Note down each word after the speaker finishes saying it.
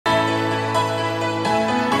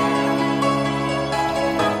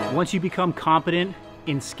Once you become competent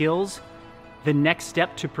in skills, the next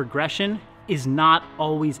step to progression is not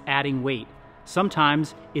always adding weight.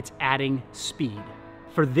 Sometimes it's adding speed.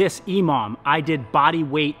 For this EMOM, I did body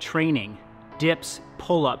weight training, dips,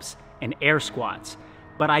 pull-ups, and air squats.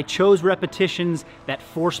 But I chose repetitions that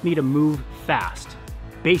forced me to move fast.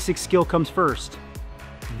 Basic skill comes first,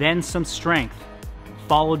 then some strength,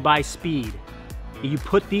 followed by speed. You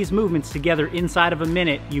put these movements together inside of a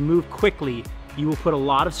minute, you move quickly, you will put a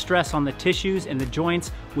lot of stress on the tissues and the joints,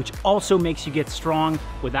 which also makes you get strong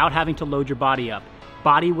without having to load your body up.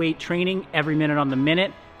 Body weight training every minute on the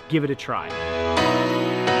minute, give it a try.